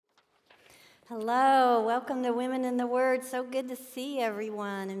Hello, welcome to Women in the Word. So good to see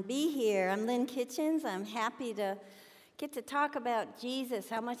everyone and be here. I'm Lynn Kitchens. I'm happy to get to talk about Jesus,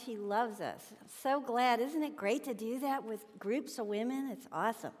 how much he loves us. I'm so glad. Isn't it great to do that with groups of women? It's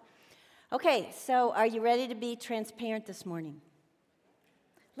awesome. Okay, so are you ready to be transparent this morning?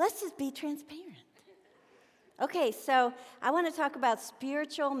 Let's just be transparent. Okay, so I want to talk about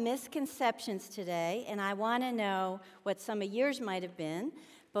spiritual misconceptions today, and I want to know what some of yours might have been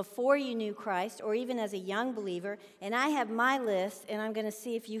before you knew Christ, or even as a young believer. And I have my list, and I'm going to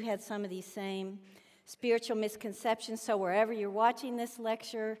see if you had some of these same spiritual misconceptions. So wherever you're watching this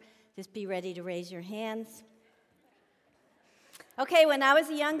lecture, just be ready to raise your hands. Okay, when I was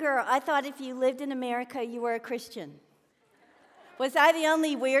a young girl, I thought if you lived in America, you were a Christian. Was I the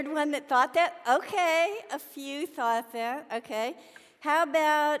only weird one that thought that? Okay, a few thought that. Okay. How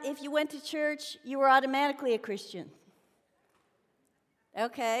about if you went to church, you were automatically a Christian?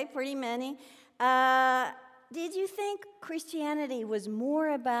 Okay, pretty many. Did you think Christianity was more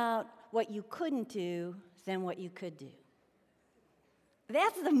about what you couldn't do than what you could do?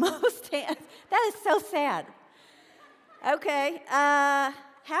 That's the most, that is so sad. Okay, how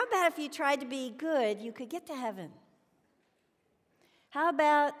about if you tried to be good, you could get to heaven? How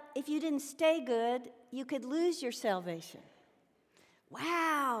about if you didn't stay good, you could lose your salvation?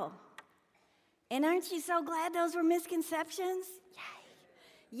 Wow. And aren't you so glad those were misconceptions?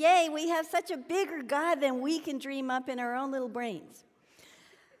 Yay, we have such a bigger God than we can dream up in our own little brains.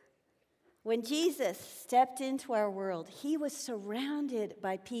 When Jesus stepped into our world, he was surrounded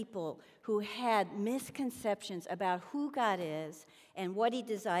by people who had misconceptions about who God is and what he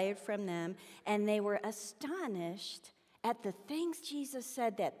desired from them, and they were astonished at the things Jesus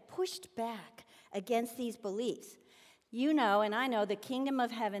said that pushed back against these beliefs. You know, and I know, the kingdom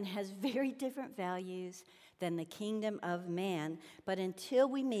of heaven has very different values than the kingdom of man. But until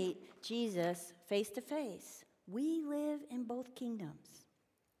we meet Jesus face to face, we live in both kingdoms.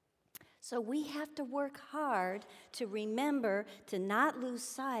 So we have to work hard to remember to not lose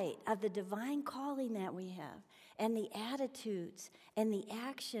sight of the divine calling that we have and the attitudes and the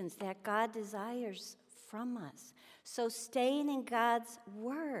actions that God desires from us. So staying in God's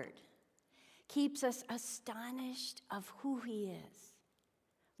word keeps us astonished of who he is,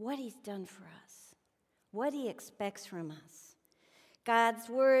 what he's done for us, what he expects from us. God's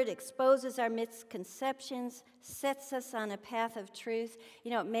word exposes our misconceptions, sets us on a path of truth.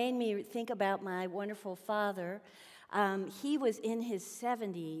 You know, it made me think about my wonderful father. He was in his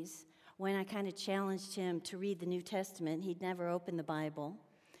 70s when I kind of challenged him to read the New Testament. He'd never opened the Bible.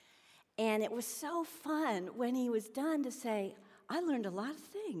 And it was so fun when he was done to say, I learned a lot of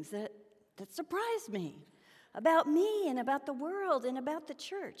things that surprised me about me and about the world and about the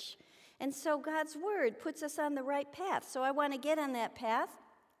church. And so God's word puts us on the right path. So I want to get on that path,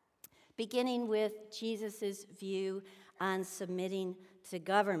 beginning with Jesus' view on submitting to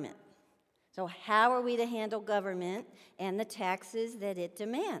government. So how are we to handle government and the taxes that it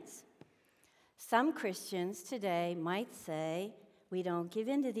demands? Some Christians today might say, we don't give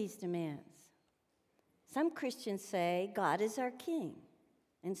in to these demands. Some Christians say, God is our king,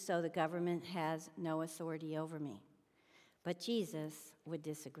 and so the government has no authority over me. But Jesus would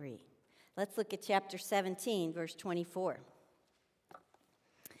disagree. Let's look at chapter 17, verse 24.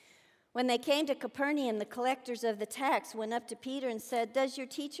 When they came to Capernaum, the collectors of the tax went up to Peter and said, does your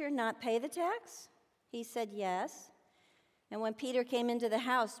teacher not pay the tax? He said, yes. And when Peter came into the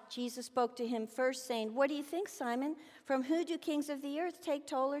house, Jesus spoke to him first, saying, what do you think, Simon? From who do kings of the earth take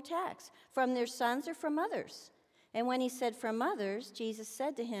toll or tax? From their sons or from others? And when he said from others, Jesus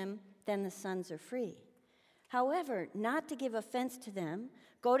said to him, then the sons are free. However, not to give offense to them,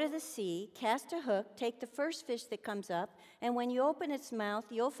 go to the sea, cast a hook, take the first fish that comes up, and when you open its mouth,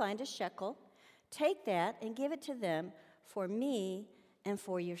 you'll find a shekel. Take that and give it to them for me and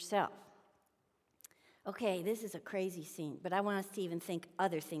for yourself. Okay, this is a crazy scene, but I want us to even think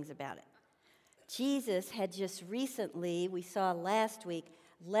other things about it. Jesus had just recently, we saw last week,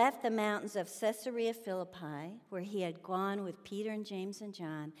 left the mountains of Caesarea Philippi, where he had gone with Peter and James and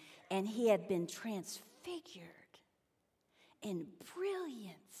John, and he had been transfigured in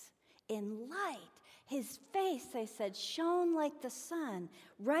brilliance, in light. His face, they said, shone like the sun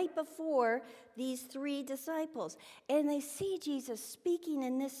right before these three disciples. And they see Jesus speaking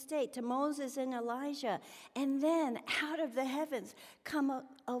in this state to Moses and Elijah. And then out of the heavens come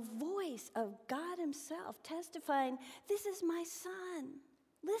a voice of God himself testifying, this is my son.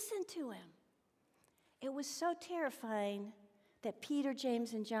 Listen to him. It was so terrifying that Peter,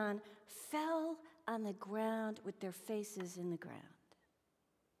 James, and John fell on the ground with their faces in the ground.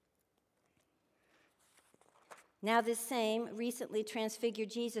 Now this same recently transfigured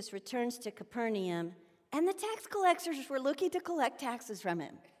Jesus returns to Capernaum, and the tax collectors were looking to collect taxes from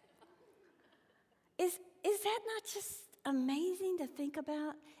him. Is that not just amazing to think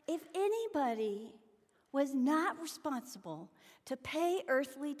about? If anybody was not responsible to pay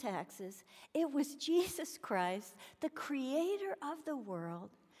earthly taxes, it was Jesus Christ, the creator of the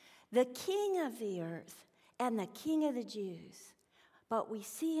world, the King of the earth, and the King of the Jews. But we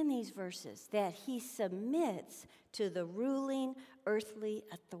see in these verses that he submits to the ruling earthly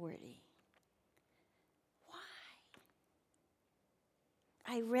authority. Why?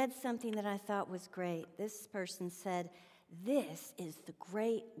 I read something that I thought was great. This person said, "This is the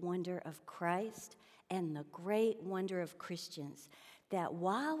great wonder of Christ and the great wonder of Christians, that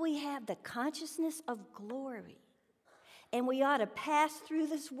while we have the consciousness of glory, and we ought to pass through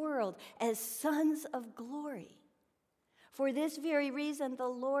this world as sons of glory, for this very reason, the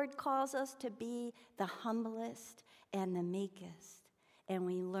Lord calls us to be the humblest and the meekest." And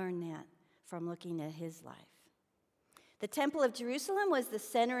we learn that from looking at his life. The Temple of Jerusalem was the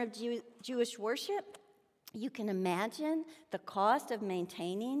center of Jewish worship. You can imagine the cost of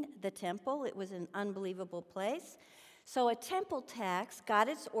maintaining the temple. It was an unbelievable place. So a temple tax got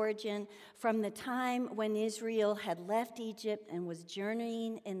its origin from the time when Israel had left Egypt and was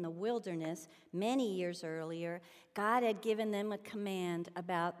journeying in the wilderness many years earlier. God had given them a command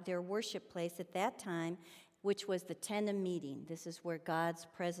about their worship place at that time, which was the tent of meeting. This is where God's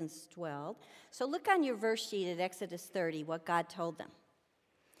presence dwelled. So look on your verse sheet at Exodus 30, what God told them.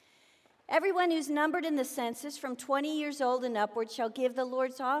 "Everyone who's numbered in the census from 20 years old and upward shall give the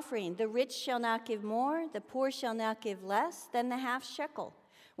Lord's offering. The rich shall not give more, the poor shall not give less than the half shekel.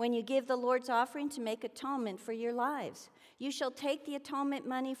 When you give the Lord's offering to make atonement for your lives, you shall take the atonement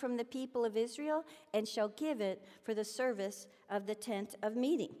money from the people of Israel and shall give it for the service of the tent of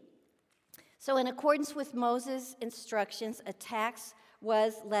meeting." So in accordance with Moses' instructions, a tax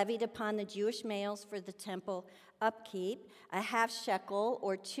was levied upon the Jewish males for the temple upkeep. A half shekel,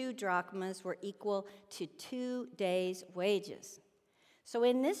 or 2 drachmas, were equal to 2 days' wages. So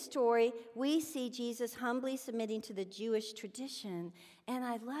in this story, we see Jesus humbly submitting to the Jewish tradition. And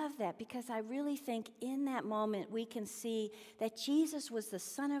I love that because I really think in that moment we can see that Jesus was the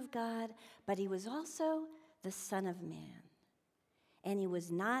Son of God, but he was also the Son of Man. And he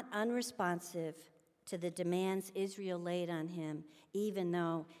was not unresponsive to the demands Israel laid on him, even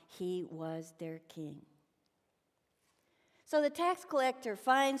though he was their king. So the tax collector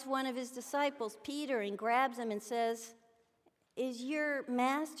finds one of his disciples, Peter, and grabs him and says, "Is your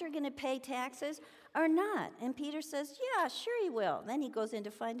master going to pay taxes or not?" And Peter says, "Yeah, sure he will." Then he goes in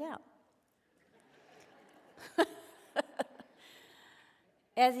to find out.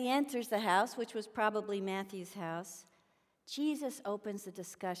 As he enters the house, which was probably Matthew's house, Jesus opens the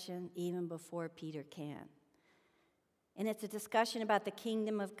discussion even before Peter can. And it's a discussion about the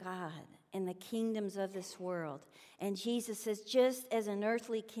kingdom of God and the kingdoms of this world. And Jesus says, just as an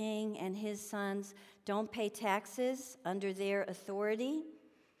earthly king and his sons don't pay taxes under their authority,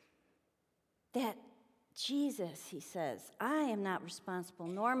 that Jesus, he says, I am not responsible,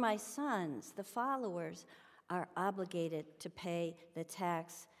 nor my sons, the followers, are obligated to pay the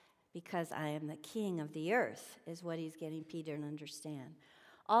tax because I am the king of the earth, is what he's getting Peter to understand.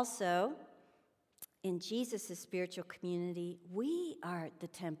 Also, in Jesus' spiritual community, we are the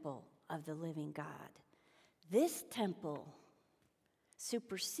temple of the living God. This temple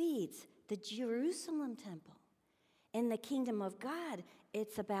supersedes the Jerusalem temple. In the kingdom of God,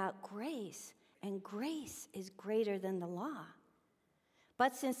 it's about grace, and grace is greater than the law.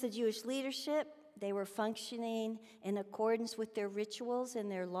 But since the Jewish leadership, they were functioning in accordance with their rituals and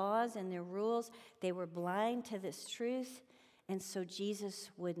their laws and their rules, they were blind to this truth. And so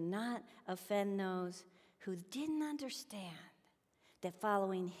Jesus would not offend those who didn't understand that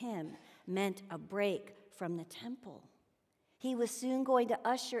following him meant a break from the temple. He was soon going to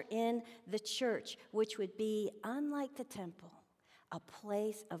usher in the church, which would be, unlike the temple, a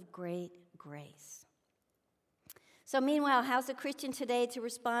place of great grace. So meanwhile, how's a Christian today to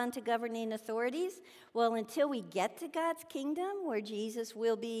respond to governing authorities? Well, until we get to God's kingdom, where Jesus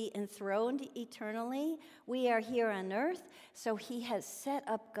will be enthroned eternally, we are here on earth. So he has set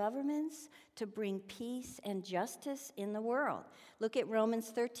up governments to bring peace and justice in the world. Look at Romans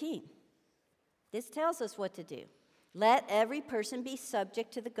 13. This tells us what to do. Let every person be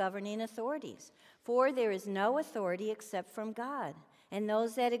subject to the governing authorities, for there is no authority except from God, and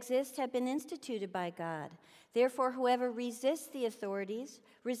those that exist have been instituted by God. Therefore, whoever resists the authorities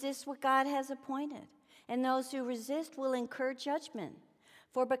resists what God has appointed, and those who resist will incur judgment.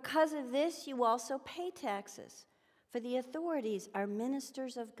 For because of this, you also pay taxes, for the authorities are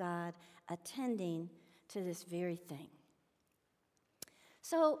ministers of God, attending to this very thing.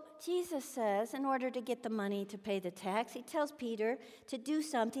 So Jesus says, in order to get the money to pay the tax, he tells Peter to do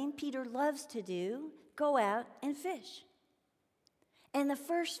something Peter loves to do: go out and fish. And the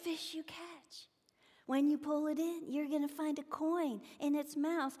first fish you catch, when you pull it in, you're going to find a coin in its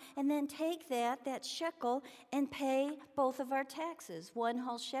mouth, and then take that shekel, and pay both of our taxes. 1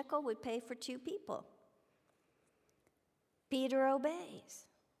 whole shekel would pay for 2 people. Peter obeys.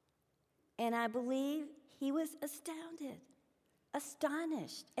 And I believe he was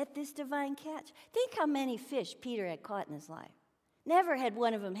astonished at this divine catch. Think how many fish Peter had caught in his life. Never had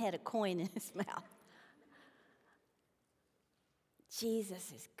one of them had a coin in his mouth.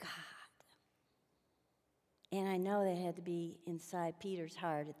 Jesus is God. And I know that had to be inside Peter's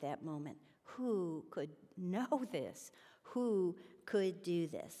heart at that moment. Who could know this? Who could do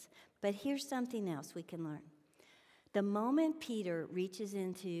this? But here's something else we can learn. The moment Peter reaches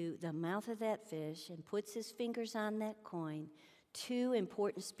into the mouth of that fish and puts his fingers on that coin, 2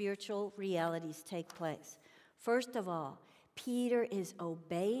 important spiritual realities take place. First of all, Peter is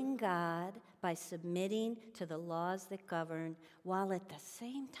obeying God by submitting to the laws that govern, while at the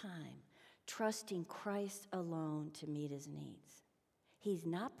same time trusting Christ alone to meet his needs. He's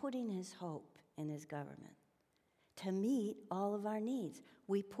not putting his hope in his government to meet all of our needs.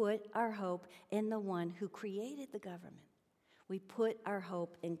 We put our hope in the one who created the government. We put our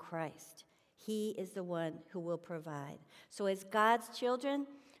hope in Christ. He is the one who will provide. So as God's children,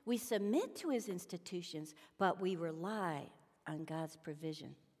 we submit to his institutions, but we rely on God's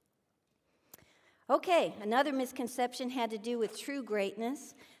provision. Okay, another misconception had to do with true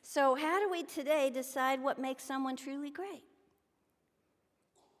greatness. So how do we today decide what makes someone truly great?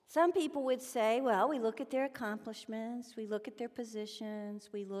 Some people would say, well, we look at their accomplishments, we look at their positions,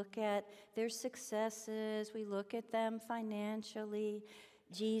 we look at their successes, we look at them financially.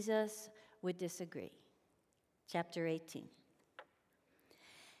 Jesus would disagree. Chapter 18.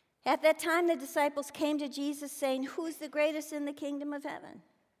 At that time, the disciples came to Jesus saying, "Who's the greatest in the kingdom of heaven?"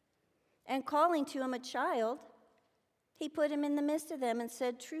 And calling to him a child, he put him in the midst of them and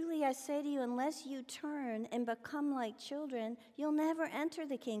said, "Truly I say to you, unless you turn and become like children, you'll never enter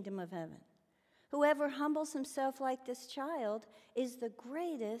the kingdom of heaven. Whoever humbles himself like this child is the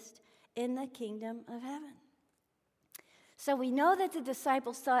greatest in the kingdom of heaven." So we know that the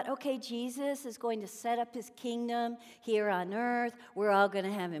disciples thought, okay, Jesus is going to set up his kingdom here on earth. We're all going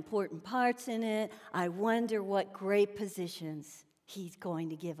to have important parts in it. I wonder what great positions he's going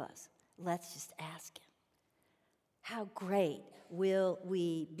to give us. Let's just ask him. How great will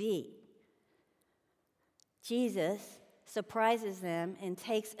we be? Jesus surprises them and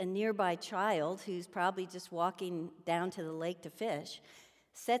takes a nearby child who's probably just walking down to the lake to fish,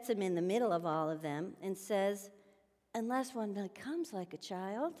 sets him in the middle of all of them, and says, unless one becomes like a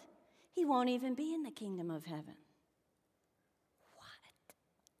child, he won't even be in the kingdom of heaven.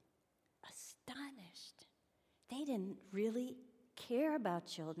 What? Astonished. They didn't really care about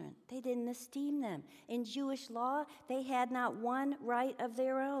children. They didn't esteem them. In Jewish law, they had not one right of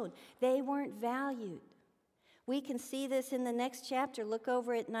their own. They weren't valued. We can see this in the next chapter. Look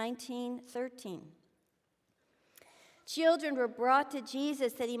over at 19:13. Children were brought to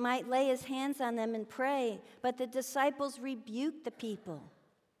Jesus that he might lay his hands on them and pray, but the disciples rebuked the people.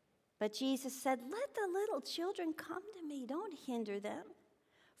 But Jesus said, "Let the little children come to me. Don't hinder them,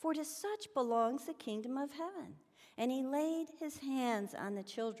 for to such belongs the kingdom of heaven." And he laid his hands on the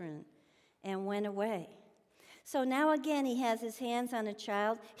children and went away. So now again he has his hands on a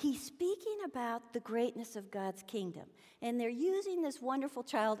child. He's speaking about the greatness of God's kingdom. And they're using this wonderful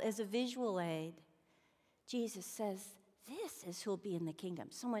child as a visual aid. Jesus says, this is who'll be in the kingdom.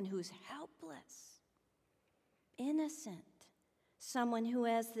 Someone who's helpless, innocent, someone who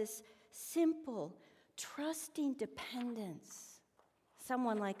has this simple, trusting dependence,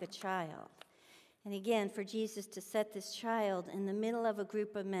 someone like a child. And again, for Jesus to set this child in the middle of a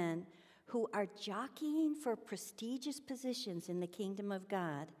group of men who are jockeying for prestigious positions in the kingdom of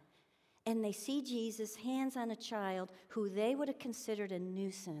God, and they see Jesus' hands on a child who they would have considered a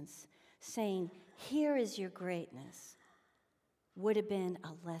nuisance, saying, "Here is your greatness," would have been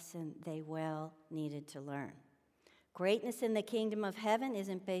a lesson they well needed to learn. Greatness in the kingdom of heaven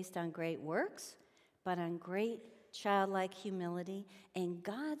isn't based on great works, but on great childlike humility and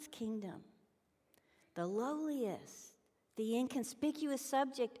God's kingdom. The lowliest, the inconspicuous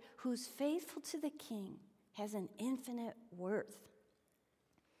subject who's faithful to the king has an infinite worth.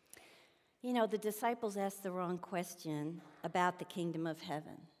 You know, the disciples asked the wrong question about the kingdom of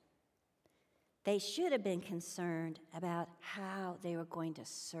heaven. They should have been concerned about how they were going to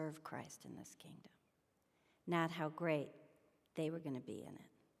serve Christ in this kingdom, not how great they were going to be in it.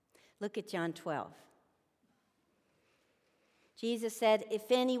 Look at John 12. Jesus said, "If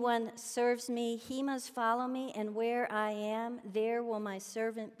anyone serves me, he must follow me, and where I am, there will my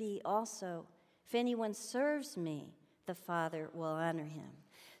servant be also. If anyone serves me, the Father will honor him."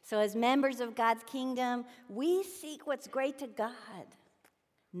 So as members of God's kingdom, we seek what's great to God,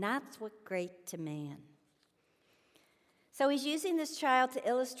 not what's great to man. So he's using this child to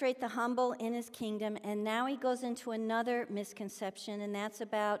illustrate the humble in his kingdom, and now he goes into another misconception, and that's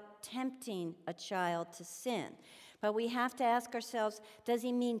about tempting a child to sin. But we have to ask ourselves, does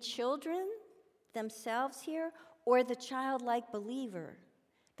he mean children themselves here, or the childlike believer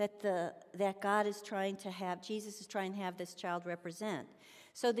that God is trying to have, Jesus is trying to have this child represent?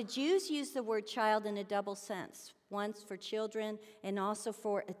 So the Jews use the word child in a double sense, once for children and also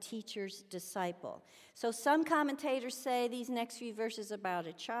for a teacher's disciple. So some commentators say these next few verses are about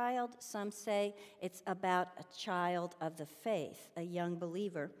a child. Some say it's about a child of the faith, a young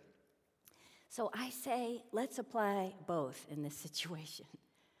believer. So I say, let's apply both in this situation.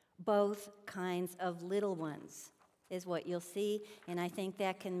 Both kinds of little ones is what you'll see, and I think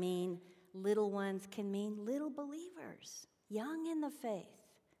that can mean little ones can mean little believers, young in the faith,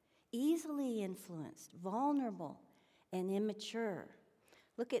 easily influenced, vulnerable, and immature.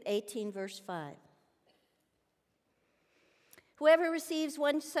 Look at 18, verse 5. "Whoever receives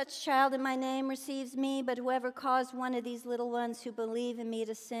one such child in my name receives me, but whoever caused one of these little ones who believe in me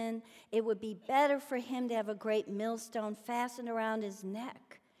to sin, it would be better for him to have a great millstone fastened around his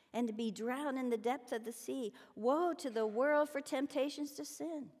neck and to be drowned in the depth of the sea. Woe to the world for temptations to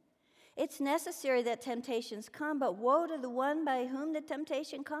sin. It's necessary that temptations come, but woe to the one by whom the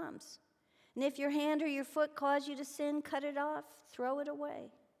temptation comes. And if your hand or your foot cause you to sin, cut it off, throw it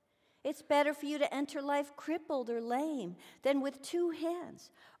away. It's better for you to enter life crippled or lame than with 2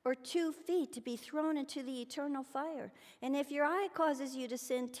 hands or 2 feet to be thrown into the eternal fire. And if your eye causes you to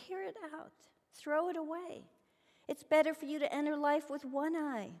sin, tear it out, throw it away. It's better for you to enter life with 1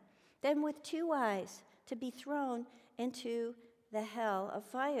 eye than with 2 eyes to be thrown into the hell of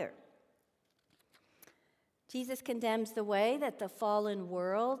fire." Jesus condemns the way that the fallen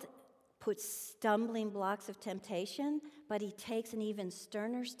world puts stumbling blocks of temptation, but he takes an even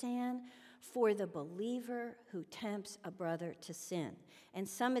sterner stand for the believer who tempts a brother to sin. And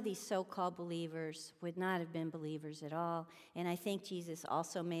some of these so-called believers would not have been believers at all, and I think Jesus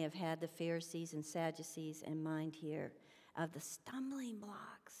also may have had the Pharisees and Sadducees in mind here of the stumbling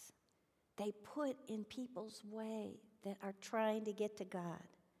blocks they put in people's way that are trying to get to God.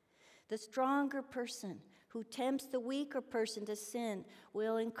 The stronger person who tempts the weaker person to sin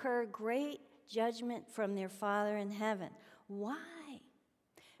will incur great judgment from their Father in heaven. Why?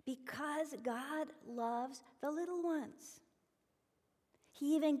 Because God loves the little ones.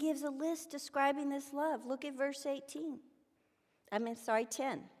 He even gives a list describing this love. Look at verse 10.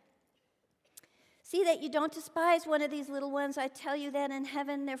 "See that you don't despise one of these little ones. I tell you that in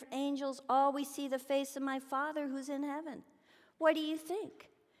heaven their angels always see the face of my Father who's in heaven. What do you think?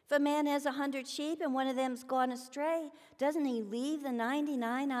 If a man has 100 sheep and one of them's gone astray, doesn't he leave the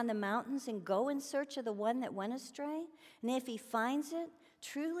 99 on the mountains and go in search of the one that went astray? And if he finds it,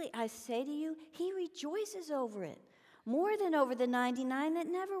 truly I say to you, he rejoices over it, more than over the 99 that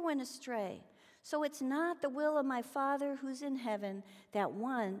never went astray. So it's not the will of my Father who's in heaven that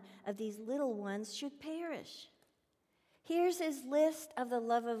one of these little ones should perish." Here's his list of the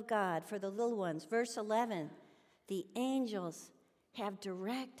love of God for the little ones. Verse 11, "The angels have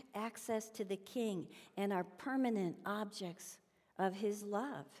direct access to the King and are permanent objects of his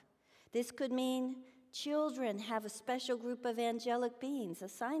love." This could mean children have a special group of angelic beings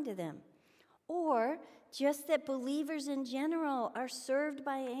assigned to them, or just that believers in general are served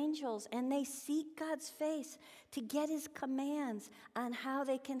by angels and they seek God's face to get his commands on how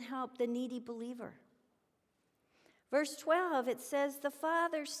they can help the needy believer. Verse 12, it says, "The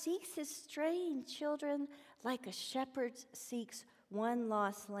Father seeks his straying children like a shepherd seeks one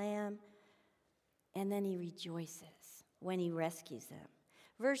lost lamb, and then he rejoices when he rescues them."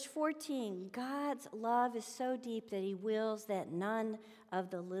 Verse 14, "God's love is so deep that he wills that none of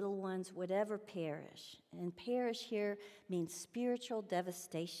the little ones would ever perish." And perish here means spiritual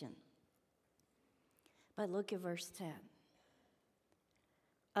devastation. But look at verse 10.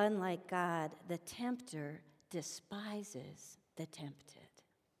 "Unlike God, the tempter despises the tempted,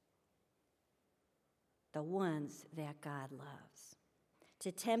 the ones that God loves."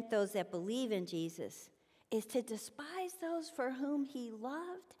 To tempt those that believe in Jesus is to despise those for whom he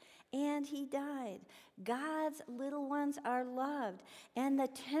loved and he died. God's little ones are loved, and the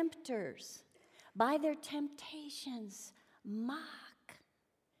tempters, by their temptations, mock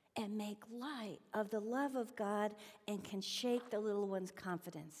and make light of the love of God and can shake the little one's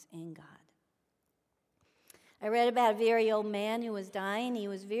confidence in God. I read about a very old man who was dying. He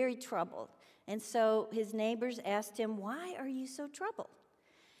was very troubled. And so his neighbors asked him, "Why are you so troubled?"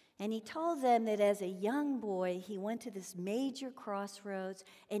 And he told them that as a young boy, he went to this major crossroads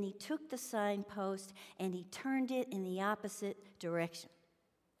and he took the signpost and he turned it in the opposite direction.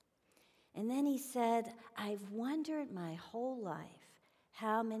 And then he said, "I've wondered my whole life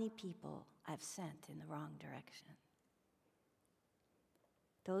how many people I've sent in the wrong direction."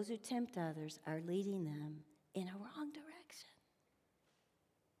 Those who tempt others are leading them in a wrong direction.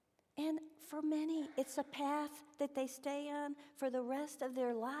 And for many, it's a path that they stay on for the rest of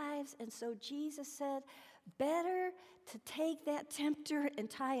their lives. And so Jesus said, better to take that tempter and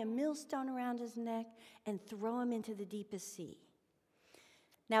tie a millstone around his neck and throw him into the deepest sea.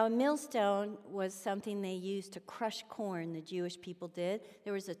 Now, a millstone was something they used to crush corn, the Jewish people did.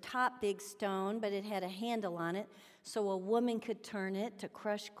 There was a top big stone, but it had a handle on it, so a woman could turn it to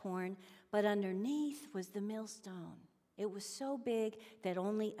crush corn, but underneath was the millstone. It was so big that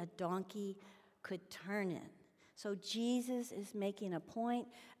only a donkey could turn it. So Jesus is making a point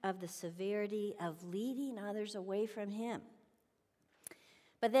of the severity of leading others away from him.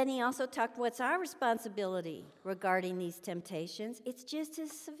 But then he also talked, what's our responsibility regarding these temptations? It's just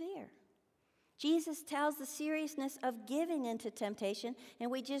as severe. Jesus tells the seriousness of giving into temptation,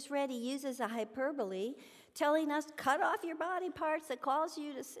 and we just read he uses a hyperbole, telling us, cut off your body parts that cause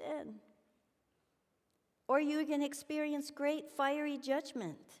you to sin, or you can experience great fiery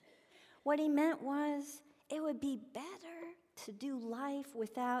judgment. What he meant was, it would be better to do life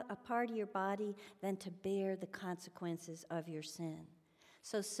without a part of your body than to bear the consequences of your sin.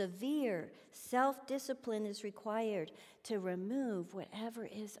 So severe self-discipline is required to remove whatever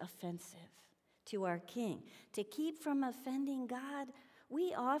is offensive to our King. To keep from offending God,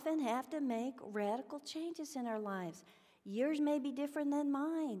 we often have to make radical changes in our lives. Yours may be different than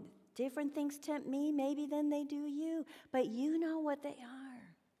mine. Different things tempt me maybe than they do you, but you know what they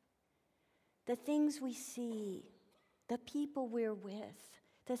are. The things we see, the people we're with,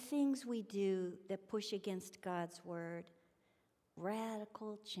 the things we do that push against God's word.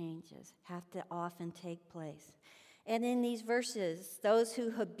 Radical changes have to often take place. And in these verses, those who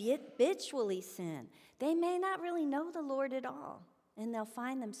habitually sin, they may not really know the Lord at all, and they'll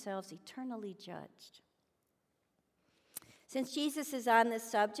find themselves eternally judged. Since Jesus is on this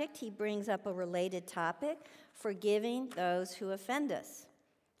subject, he brings up a related topic, forgiving those who offend us.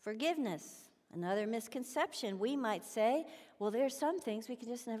 Forgiveness, another misconception. We might say, well, there are some things we can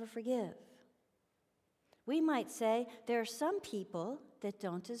just never forgive. We might say there are some people that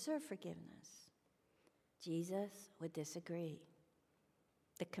don't deserve forgiveness. Jesus would disagree.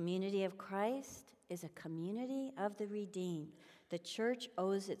 The community of Christ is a community of the redeemed. The church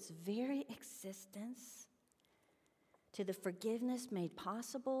owes its very existence to the forgiveness made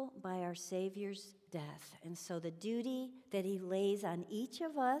possible by our Savior's death. And so the duty that he lays on each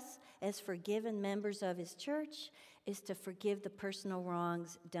of us as forgiven members of his church is to forgive the personal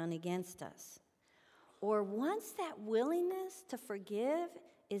wrongs done against us. Or once that willingness to forgive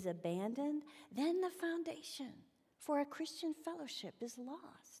is abandoned, then the foundation for a Christian fellowship is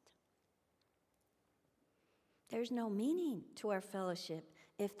lost. There's no meaning to our fellowship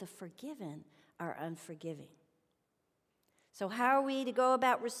if the forgiven are unforgiving. So how are we to go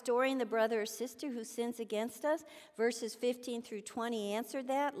about restoring the brother or sister who sins against us? Verses 15 through 20 answered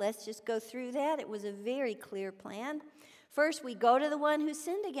that. Let's just go through that. It was a very clear plan. First, we go to the one who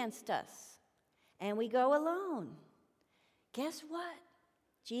sinned against us. And we go alone. Guess what?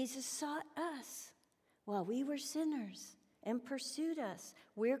 Jesus sought us while we were sinners and pursued us.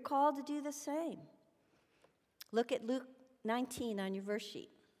 We're called to do the same. Look at Luke 19 on your verse sheet.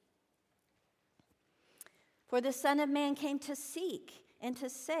 For the Son of Man came to seek and to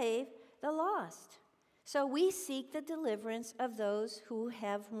save the lost. So we seek the deliverance of those who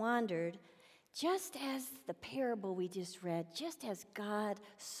have wandered, just as the parable we just read, just as God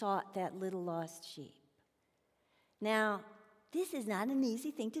sought that little lost sheep. Now, this is not an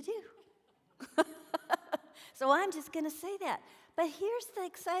easy thing to do. So I'm just going to say that. But here's the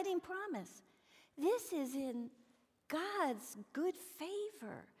exciting promise. This is in God's good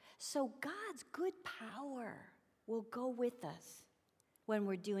favor. So God's good power will go with us when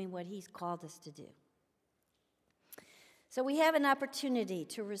we're doing what he's called us to do. So we have an opportunity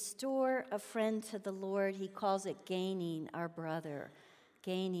to restore a friend to the Lord. He calls it gaining our brother,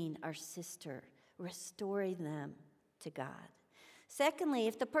 gaining our sister, restoring them to God. Secondly,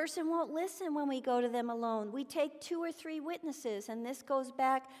 if the person won't listen when we go to them alone, we take 2 or 3 witnesses, and this goes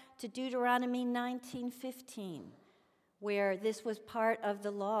back to Deuteronomy 19:15, where this was part of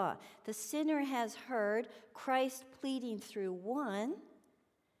the law. The sinner has heard Christ pleading through one,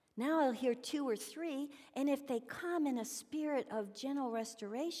 Now I'll hear 2 or 3, and if they come in a spirit of gentle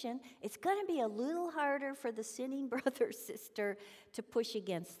restoration, it's going to be a little harder for the sinning brother or sister to push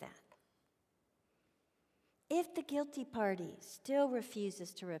against that. If the guilty party still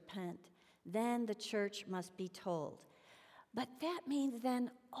refuses to repent, then the church must be told. But that means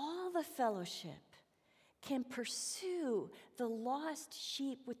then all the fellowship can pursue the lost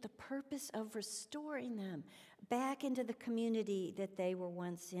sheep with the purpose of restoring them back into the community that they were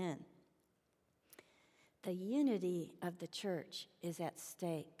once in. The unity of the church is at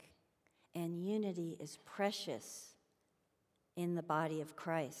stake, and unity is precious in the body of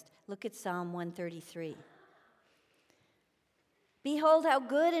Christ. Look at Psalm 133. Behold how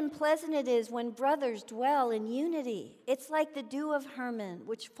good and pleasant it is when brothers dwell in unity. It's like the dew of Hermon,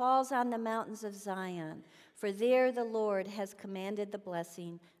 which falls on the mountains of Zion. For there the Lord has commanded the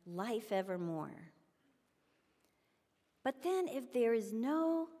blessing, life evermore. But then if there is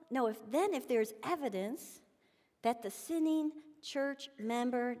if there's evidence that the sinning church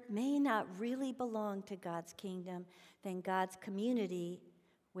member may not really belong to God's kingdom, then God's community,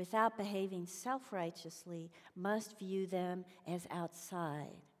 without behaving self-righteously, must view them as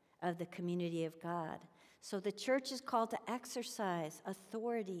outside of the community of God. So the church is called to exercise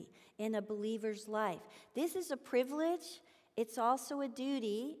authority in a believer's life. This is a privilege. It's also a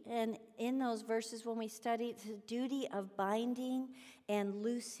duty. And in those verses when we study, it's a duty of binding and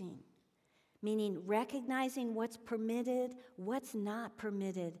loosing, meaning recognizing what's permitted, what's not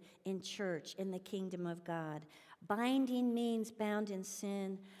permitted in church, in the kingdom of God. Binding means bound in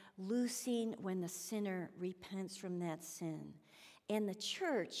sin, loosing when the sinner repents from that sin. And the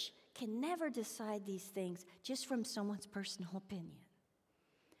church can never decide these things just from someone's personal opinion.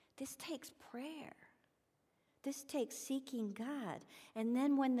 This takes prayer. This takes seeking God. And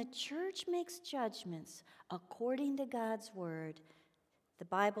then when the church makes judgments according to God's word, the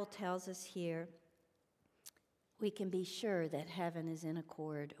Bible tells us here, we can be sure that heaven is in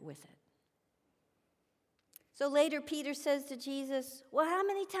accord with it. So later, Peter says to Jesus, well, how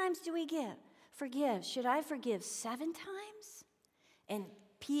many times do we forgive? Should I forgive 7 times? And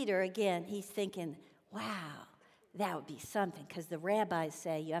Peter, again, he's thinking, wow, that would be something, because the rabbis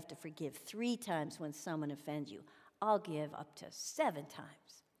say you have to forgive 3 times when someone offends you. I'll give up to 7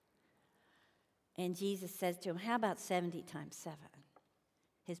 times. And Jesus says to him, how about 70 times 7?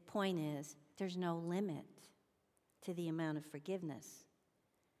 His point is, there's no limit to the amount of forgiveness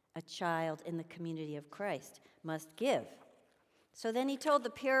a child in the community of Christ must give. So then he told the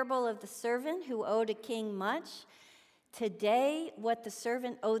parable of the servant who owed a king much. Today, what the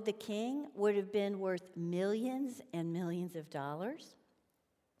servant owed the king would have been worth millions and millions of dollars.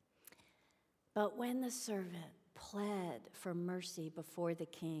 But when the servant pled for mercy before the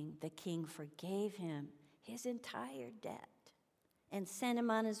king forgave him his entire debt and sent him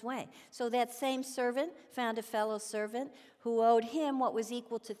on his way. So that same servant found a fellow servant who owed him what was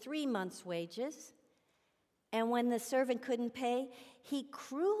equal to 3 months' wages. And when the servant couldn't pay, he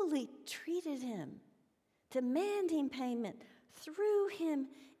cruelly treated him, demanding payment, threw him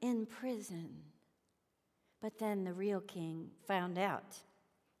in prison. But then the real king found out.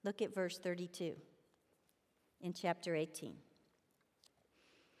 Look at verse 32 in chapter 18.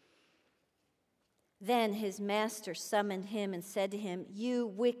 Then his master summoned him and said to him, you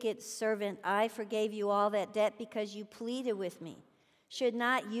wicked servant, I forgave you all that debt because you pleaded with me. Should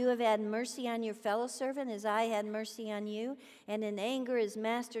not you have had mercy on your fellow servant as I had mercy on you? And in anger his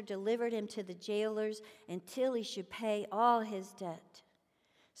master delivered him to the jailers until he should pay all his debt.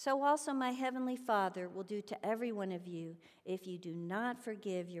 So also my heavenly Father will do to every one of you if you do not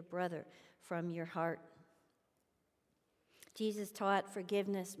forgive your brother from your heart. Jesus taught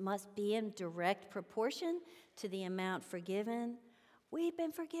forgiveness must be in direct proportion to the amount forgiven. We've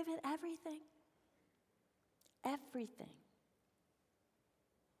been forgiven everything. Everything.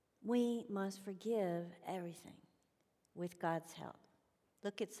 We must forgive everything with God's help.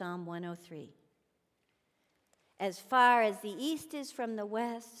 Look at Psalm 103. As far as the east is from the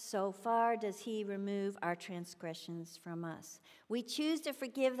west, so far does he remove our transgressions from us. We choose to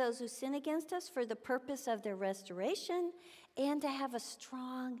forgive those who sin against us for the purpose of their restoration and to have a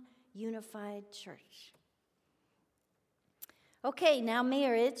strong, unified church. Okay, now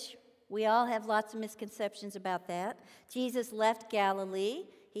marriage. We all have lots of misconceptions about that. Jesus left Galilee.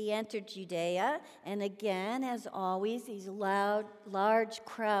 He entered Judea, and again, as always, these large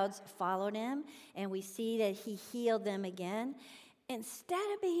crowds followed him, and we see that he healed them again. Instead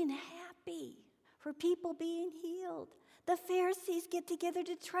of being happy for people being healed, the Pharisees get together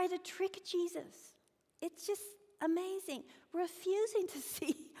to try to trick Jesus. It's just amazing, refusing to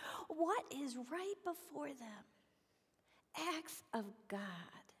see what is right before them. Acts of God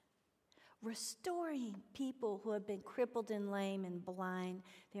restoring people who have been crippled and lame and blind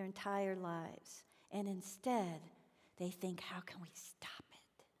their entire lives. And instead, they think, how can we stop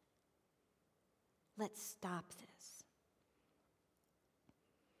it? Let's stop this.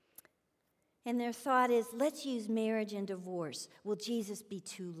 And their thought is, let's use marriage and divorce. Will Jesus be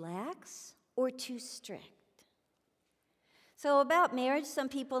too lax or too strict? So about marriage, some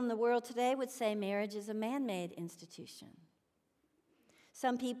people in the world today would say marriage is a man-made institution.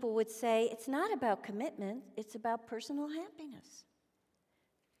 Some people would say it's not about commitment, it's about personal happiness.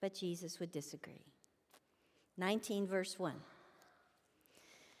 But Jesus would disagree. 19 verse 1.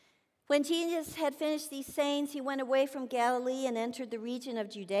 When Jesus had finished these sayings, he went away from Galilee and entered the region of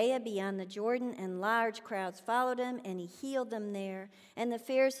Judea beyond the Jordan, and large crowds followed him, and he healed them there. And the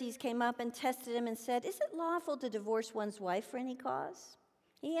Pharisees came up and tested him and said, "Is it lawful to divorce one's wife for any cause?"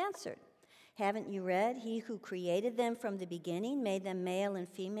 He answered, "Haven't you read, he who created them from the beginning made them male and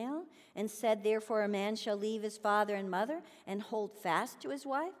female, and said, therefore a man shall leave his father and mother and hold fast to his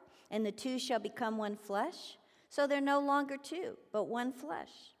wife, and the two shall become one flesh? So they're no longer two, but one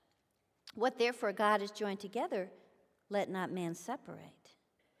flesh. What therefore God has joined together, let not man separate."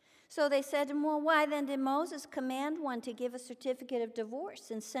 So they said to him, "Well, why then did Moses command one to give a certificate of divorce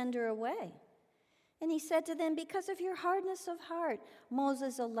and send her away?" And he said to them, "Because of your hardness of heart,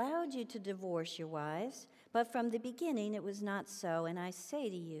 Moses allowed you to divorce your wives, but from the beginning it was not so. And I say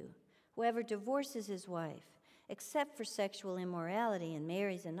to you, whoever divorces his wife, except for sexual immorality, and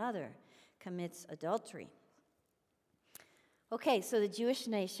marries another, commits adultery." Okay, so the Jewish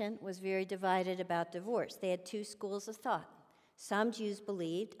nation was very divided about divorce. They had two schools of thought. Some Jews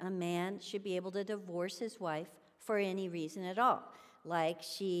believed a man should be able to divorce his wife for any reason at all, like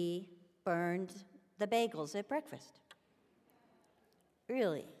she burned the bagels at breakfast.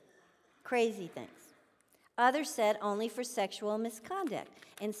 Really, crazy things. Others said only for sexual misconduct.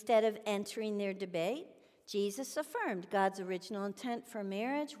 Instead of entering their debate, Jesus affirmed God's original intent for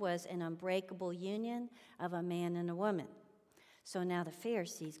marriage was an unbreakable union of a man and a woman. So now the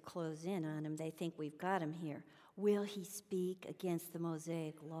Pharisees close in on him. They think we've got him here. Will he speak against the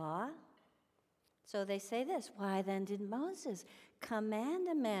Mosaic law? So they say this, why then did Moses command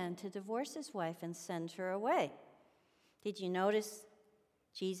a man to divorce his wife and send her away? Did you notice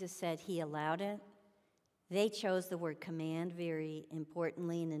Jesus said he allowed it? They chose the word command very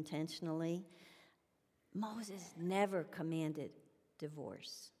importantly and intentionally. Moses never commanded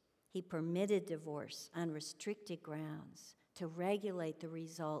divorce. He permitted divorce on restricted grounds to regulate the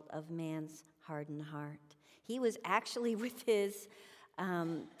result of man's hardened heart. He was actually, with his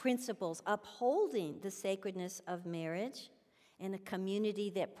principles, upholding the sacredness of marriage in a community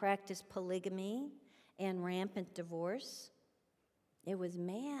that practiced polygamy and rampant divorce. It was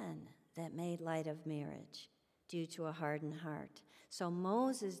man that made light of marriage due to a hardened heart. So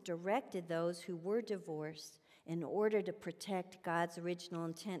Moses directed those who were divorced in order to protect God's original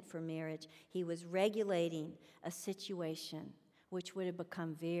intent for marriage. He was regulating a situation which would have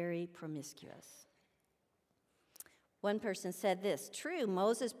become very promiscuous. One person said this, true,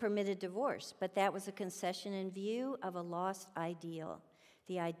 Moses permitted divorce, but that was a concession in view of a lost ideal.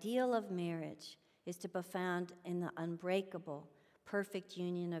 The ideal of marriage is to be found in the unbreakable, perfect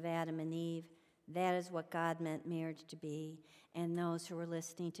union of Adam and Eve. That is what God meant marriage to be. And those who were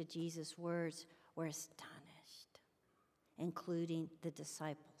listening to Jesus' words were astonished, including the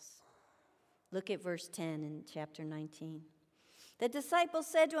disciples. Look at verse 10 in chapter 19. The disciples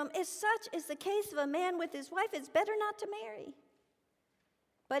said to him, if such is the case of a man with his wife, it's better not to marry.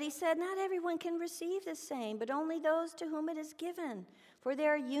 But he said, not everyone can receive the same, but only those to whom it is given. For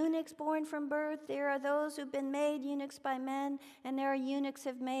there are eunuchs born from birth, there are those who've been made eunuchs by men, and there are eunuchs who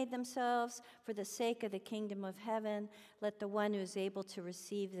have made themselves for the sake of the kingdom of heaven. Let the one who is able to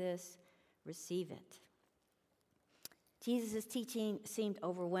receive this, receive it. Jesus' teaching seemed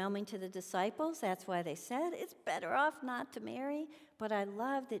overwhelming to the disciples. That's why they said, it's better off not to marry. But I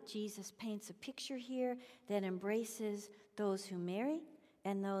love that Jesus paints a picture here that embraces those who marry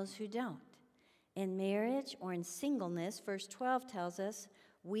and those who don't. In marriage or in singleness, verse 12 tells us,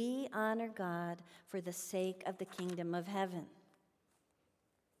 we honor God for the sake of the kingdom of heaven.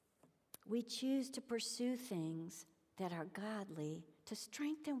 We choose to pursue things that are godly to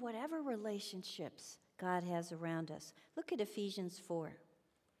strengthen whatever relationships God has around us. Look at Ephesians 4.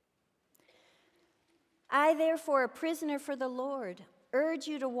 I, therefore, a prisoner for the Lord, urge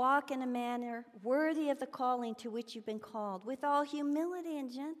you to walk in a manner worthy of the calling to which you've been called, with all humility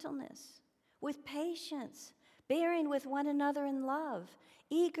and gentleness, with patience, bearing with one another in love,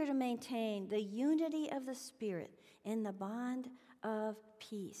 eager to maintain the unity of the Spirit in the bond of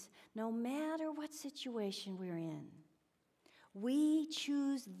peace. No matter what situation we're in, We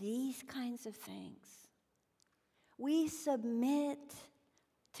choose these kinds of things. We submit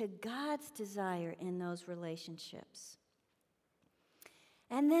to God's desire in those relationships.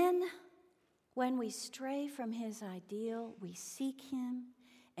 And then when we stray from his ideal, we seek him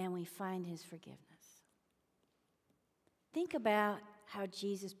and we find his forgiveness. Think about how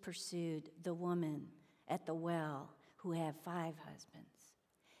Jesus pursued the woman at the well who had 5 husbands.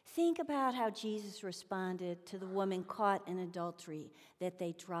 Think about how Jesus responded to the woman caught in adultery that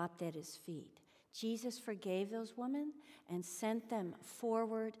they dropped at his feet. Jesus forgave those women and sent them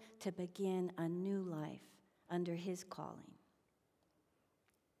forward to begin a new life under his calling.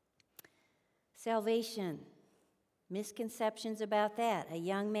 Salvation. Misconceptions about that. A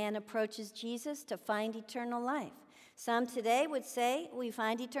young man approaches Jesus to find eternal life. Some today would say we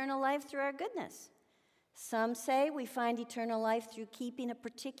find eternal life through our goodness. Some say we find eternal life through keeping a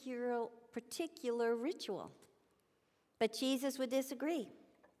particular ritual. But Jesus would disagree.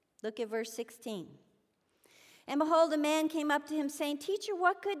 Look at verse 16. And behold, a man came up to him saying, "Teacher,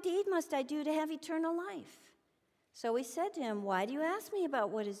 what good deed must I do to have eternal life?" So he said to him, "Why do you ask me about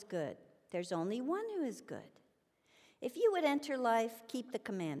what is good? There's only one who is good. If you would enter life, keep the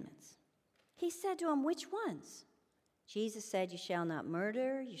commandments." He said to him, "Which ones?" Jesus said, "You shall not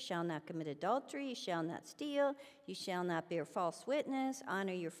murder, you shall not commit adultery, you shall not steal, you shall not bear false witness,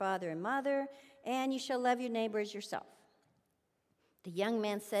 honor your father and mother, and you shall love your neighbor as yourself." The young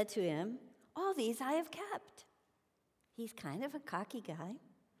man said to him, "All these I have kept." He's kind of a cocky guy.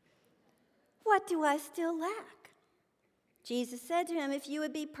 "What do I still lack?" Jesus said to him, "If you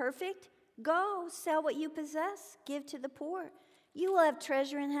would be perfect, go, sell what you possess, give to the poor. You will have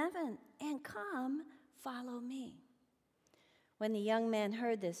treasure in heaven, and come, follow me." When the young man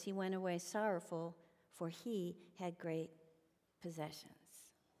heard this, he went away sorrowful, for he had great possessions.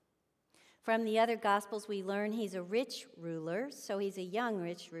 From the other Gospels, we learn he's a rich ruler, so he's a young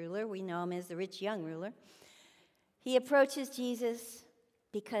rich ruler. We know him as the rich young ruler. He approaches Jesus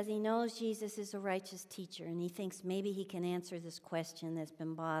because he knows Jesus is a righteous teacher, and he thinks maybe he can answer this question that's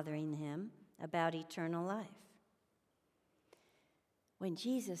been bothering him about eternal life. When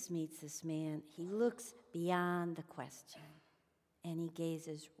Jesus meets this man, he looks beyond the question, and he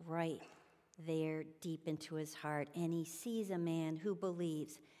gazes right there deep into his heart, and he sees a man who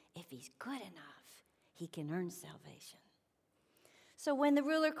believes if he's good enough, he can earn salvation. So when the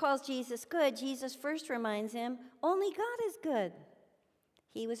ruler calls Jesus good, Jesus first reminds him, only God is good.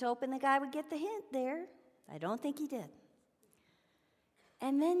 He was hoping the guy would get the hint there. I don't think he did.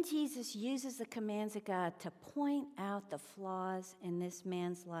 And then Jesus uses the commands of God to point out the flaws in this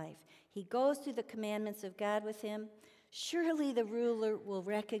man's life. He goes through the commandments of God with him. Surely the ruler will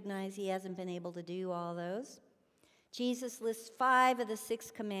recognize he hasn't been able to do all those. Jesus lists 5 of the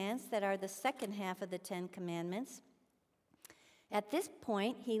 6 commands that are the second half of the 10 commandments. At this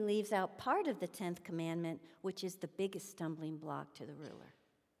point, he leaves out part of the 10th commandment, which is the biggest stumbling block to the ruler.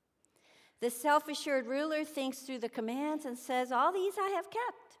 The self-assured ruler thinks through the commands and says, all these I have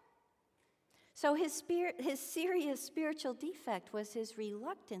kept. So his serious spiritual defect was his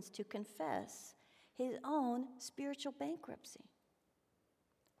reluctance to confess his own spiritual bankruptcy.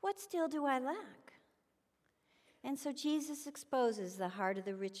 What still do I lack? And so Jesus exposes the heart of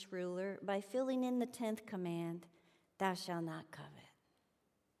the rich ruler by filling in the 10th command, thou shalt not covet.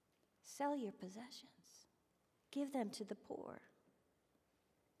 Sell your possessions. Give them to the poor.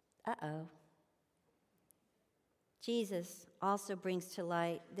 Uh-oh. Jesus also brings to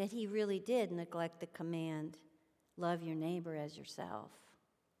light that he really did neglect the command, love your neighbor as yourself,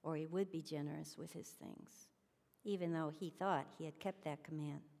 or he would be generous with his things, even though he thought he had kept that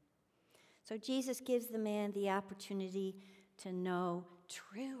command. So Jesus gives the man the opportunity to know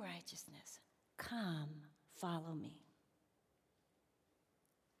true righteousness. Come, follow me.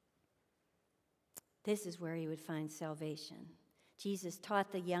 This is where he would find salvation. Jesus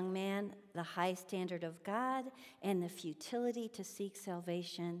taught the young man the high standard of God and the futility to seek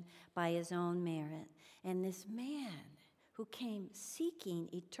salvation by his own merit. And this man who came seeking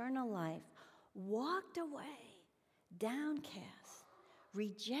eternal life walked away downcast,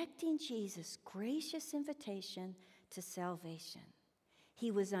 rejecting Jesus' gracious invitation to salvation.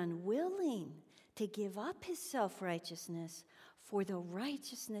 He was unwilling to give up his self-righteousness for the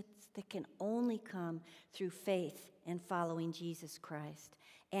righteousness that can only come through faith and following Jesus Christ.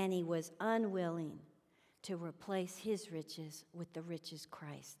 And he was unwilling to replace his riches with the riches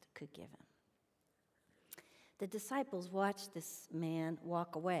Christ could give him. The disciples watched this man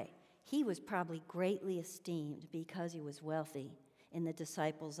walk away. He was probably greatly esteemed because he was wealthy in the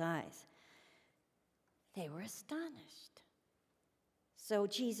disciples' eyes. They were astonished. So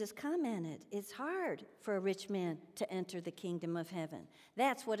Jesus commented, it's hard for a rich man to enter the kingdom of heaven.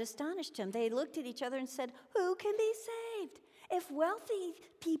 That's what astonished him. They looked at each other and said, who can be saved? If wealthy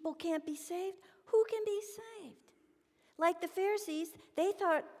people can't be saved, who can be saved? Like the Pharisees, they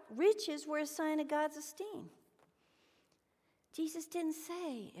thought riches were a sign of God's esteem. Jesus didn't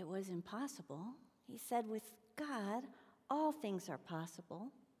say it was impossible. He said with God, all things are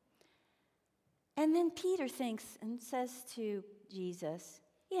possible. And then Peter thinks and says to Jesus,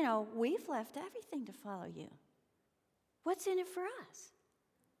 we've left everything to follow you. What's in it for us?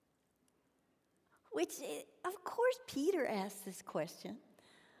 Which, of course, Peter asked this question.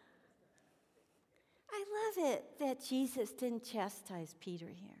 I love it that Jesus didn't chastise Peter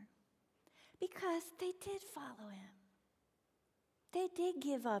here, because they did follow him. They did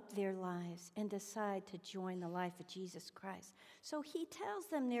give up their lives and decide to join the life of Jesus Christ. So he tells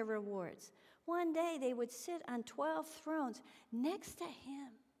them their rewards. One day they would sit on 12 thrones next to him,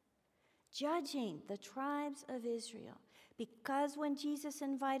 judging the tribes of Israel. Because when Jesus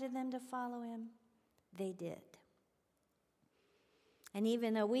invited them to follow him, they did. And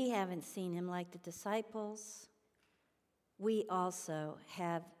even though we haven't seen him like the disciples, we also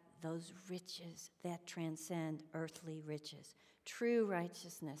have those riches that transcend earthly riches. True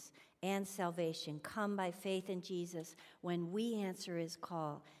righteousness and salvation come by faith in Jesus when we answer his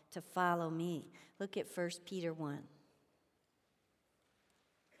call to follow me. Look at 1 Peter 1.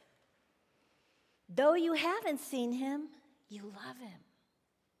 Though you haven't seen him, you love him.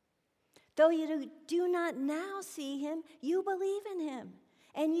 Though you do not now see him, you believe in him,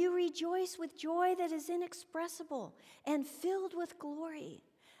 and you rejoice with joy that is inexpressible and filled with glory,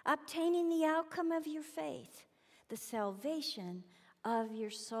 obtaining the outcome of your faith, the salvation of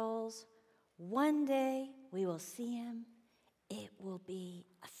your souls. One day we will see him. It will be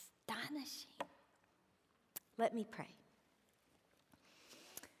astonishing. Let me pray.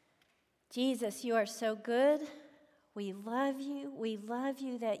 Jesus, you are so good. We love you. We love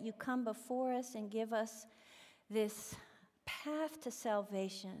you that you come before us and give us this path to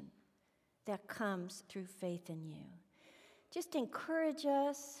salvation that comes through faith in you. Just encourage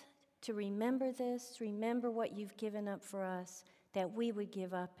us to remember this, remember what you've given up for us, that we would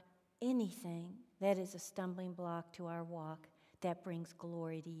give up anything that is a stumbling block to our walk that brings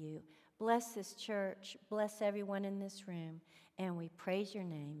glory to you. Bless this church, bless everyone in this room, and we praise your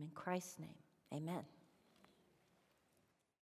name in Christ's name. Amen.